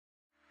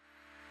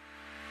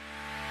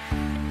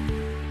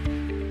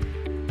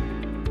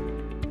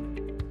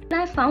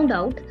I found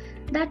out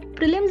that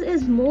prelims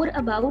is more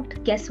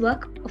about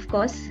guesswork, of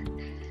course,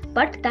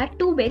 but that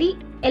too very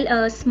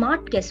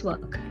smart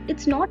guesswork.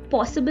 It's not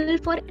possible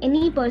for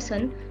any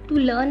person to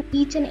learn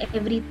each and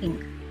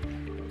everything.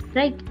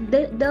 Right,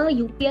 the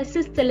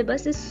UPSC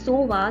syllabus is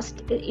so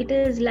vast, it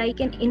is like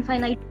an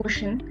infinite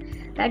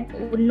ocean that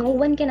no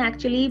one can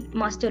actually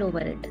master over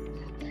it.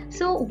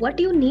 So what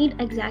you need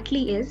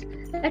exactly is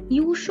that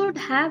you should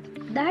have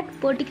that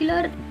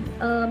particular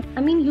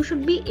you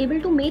should be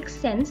able to make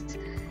sense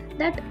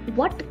that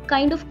what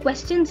kind of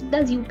questions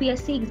does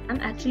UPSC exam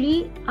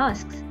actually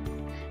asks,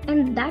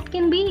 and that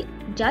can be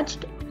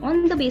judged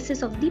on the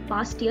basis of the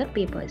past year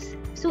papers.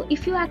 So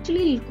if you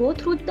actually go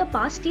through the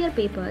past year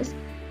papers,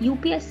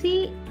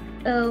 UPSC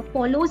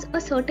follows a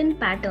certain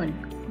pattern.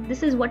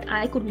 This is what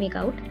I could make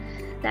out,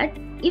 that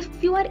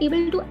if you are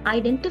able to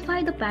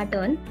identify the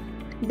pattern,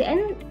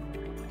 then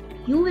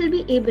you will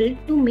be able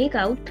to make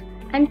out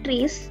and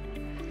trace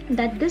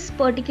that this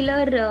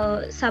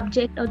particular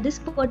subject or this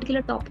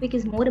particular topic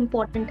is more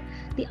important,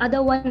 the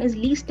other one is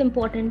least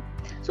important.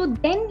 So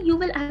then you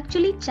will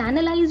actually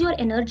channelize your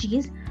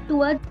energies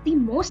towards the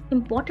most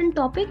important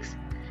topics,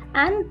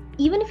 and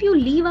even if you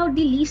leave out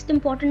the least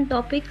important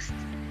topics,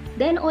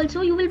 then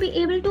also you will be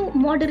able to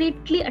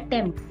moderately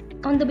attempt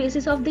on the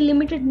basis of the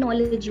limited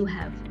knowledge you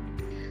have.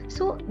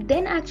 So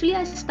then actually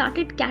I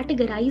started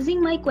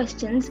categorizing my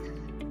questions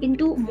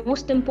into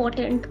most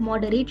important,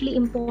 moderately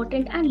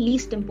important, and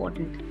least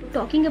important.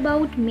 Talking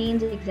about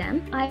mains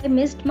exam, I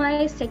missed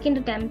my second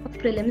attempt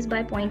of prelims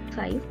by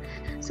 0.5.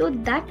 So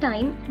that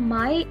time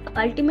my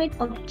ultimate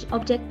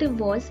objective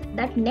was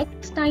that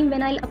next time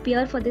when I'll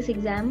appear for this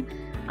exam,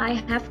 I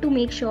have to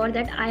make sure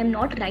that I am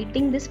not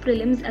writing this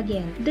prelims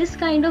again. This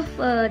kind of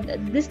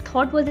this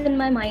thought was in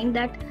my mind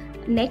that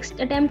next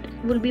attempt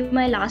will be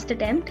my last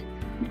attempt.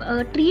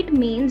 Treat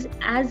mains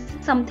as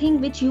something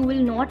which you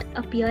will not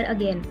appear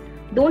again.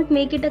 Don't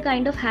make it a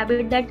kind of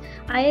habit that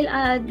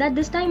that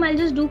this time I'll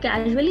just do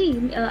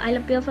casually, I'll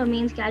appear for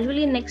mains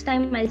casually and next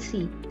time I'll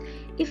see.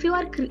 If you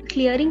are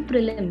clearing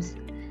prelims,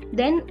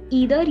 then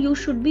either you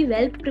should be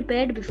well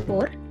prepared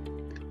before,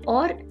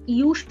 or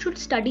you should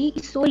study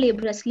so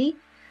laboriously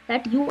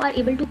that you are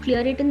able to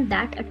clear it in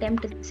that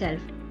attempt itself.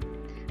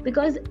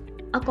 Because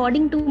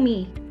according to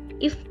me,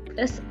 if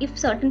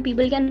certain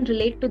people can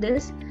relate to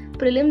this,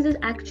 prelims is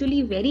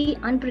actually very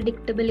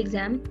unpredictable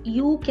exam.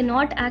 You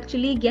cannot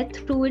actually get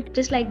through it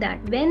just like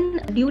that. When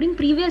during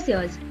previous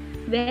years,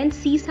 when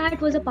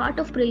CSAT was a part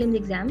of prelims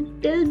exam,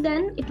 till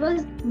then it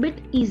was bit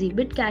easy,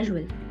 bit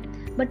casual.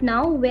 But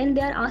now when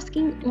they are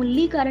asking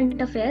only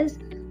current affairs,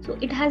 so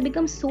it has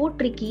become so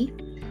tricky.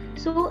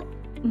 So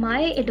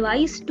my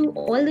advice to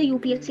all the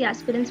UPSC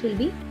aspirants will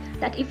be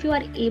that if you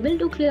are able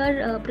to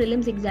clear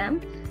prelims exam,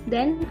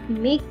 then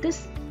make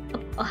this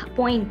a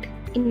point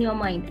in your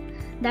mind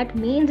that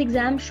mains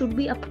exam should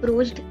be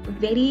approached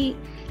very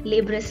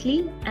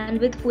laboriously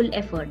and with full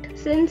effort.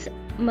 Since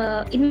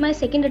in my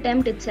second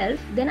attempt itself,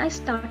 then I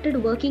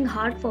started working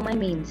hard for my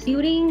mains.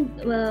 During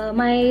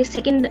my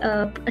second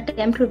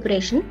attempt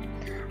preparation,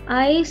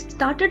 I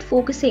started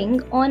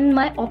focusing on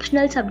my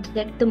optional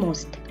subject the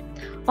most.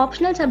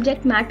 Optional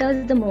subject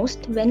matters the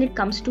most when it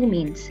comes to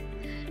mains.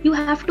 You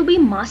have to be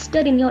master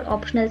in your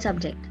optional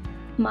subject.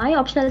 My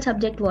optional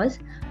subject was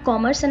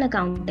commerce and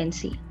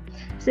accountancy.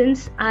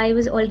 Since I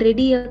was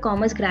already a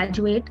commerce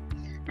graduate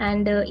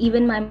and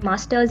even my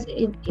master's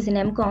is in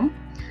MCom,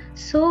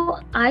 so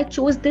I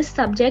chose this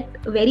subject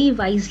very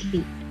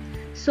wisely.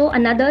 So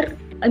another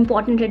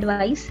important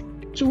advice,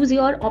 choose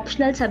your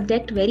optional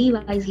subject very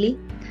wisely.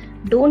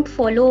 Don't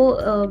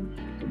follow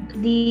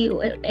the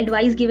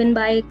advice given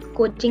by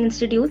coaching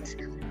institutes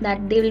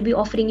that they will be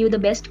offering you the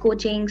best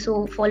coaching,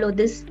 so follow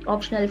this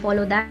optional,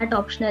 follow that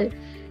optional.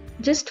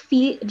 Just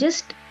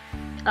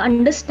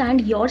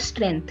understand your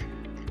strength,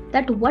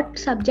 that what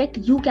subject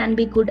you can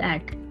be good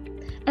at,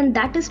 and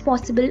that is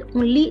possible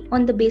only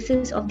on the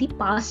basis of the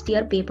past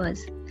year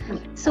papers.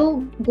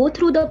 So go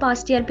through the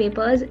past year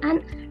papers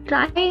and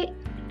try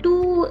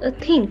to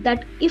think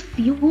that if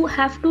you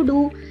have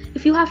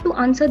to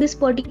answer this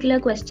particular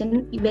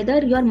question,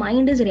 whether your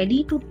mind is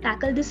ready to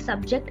tackle this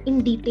subject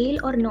in detail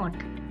or not,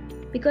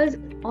 because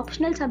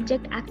optional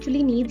subject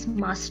actually needs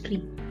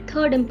mastery.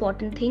 Third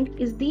important thing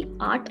is the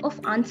art of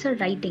answer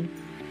writing.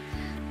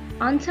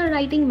 Answer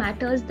writing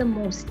matters the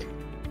most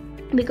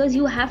because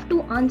you have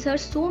to answer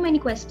so many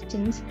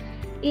questions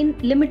in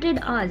limited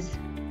hours,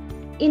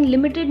 in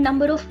limited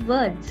number of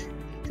words.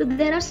 So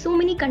there are so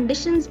many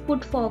conditions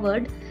put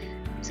forward.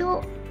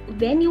 So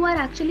when you are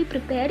actually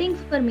preparing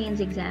for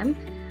mains exam,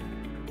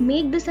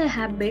 make this a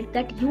habit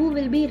that you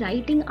will be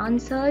writing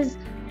answers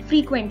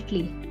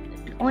frequently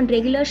on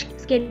regular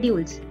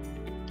schedules,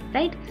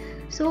 right?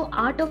 So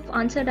art of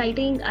answer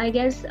writing, I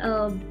guess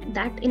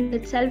that in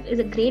itself is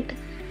a great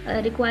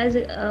requires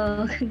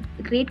a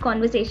great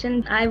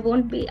conversation. I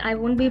won't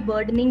be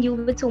burdening you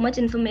with so much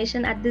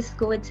information at this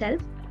go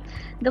itself.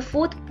 The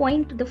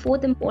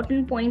fourth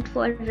important point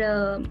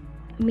for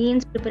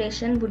mains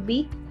preparation would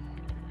be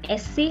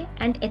essay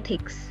and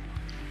ethics.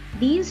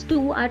 These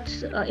two are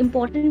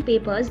important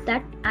papers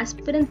that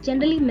aspirants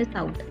generally miss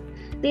out.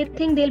 They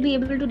think they'll be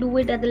able to do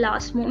it at the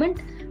last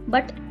moment,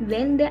 but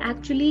when they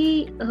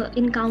actually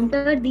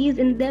encounter these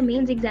in their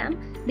mains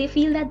exam, they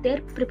feel that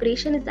their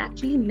preparation is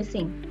actually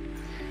missing.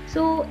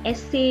 So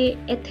essay,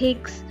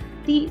 ethics,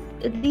 the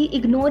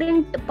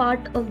ignorant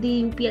part of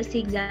the UPSC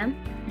exam,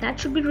 that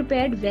should be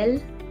prepared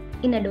well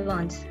in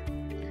advance.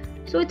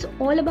 So it's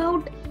all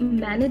about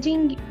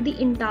managing the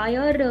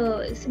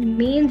entire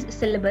mains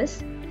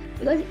syllabus,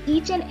 because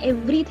each and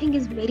everything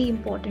is very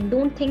important.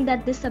 Don't think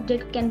that this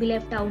subject can be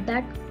left out,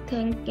 that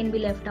thing can be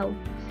left out.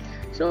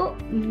 So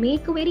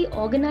make a very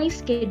organized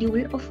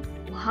schedule of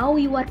how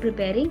you are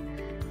preparing.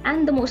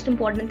 And the most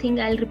important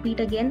thing, I'll repeat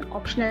again,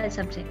 optional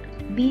subject.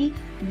 Be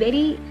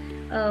very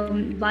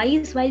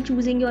wise while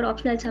choosing your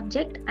optional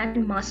subject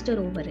and master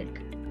over it.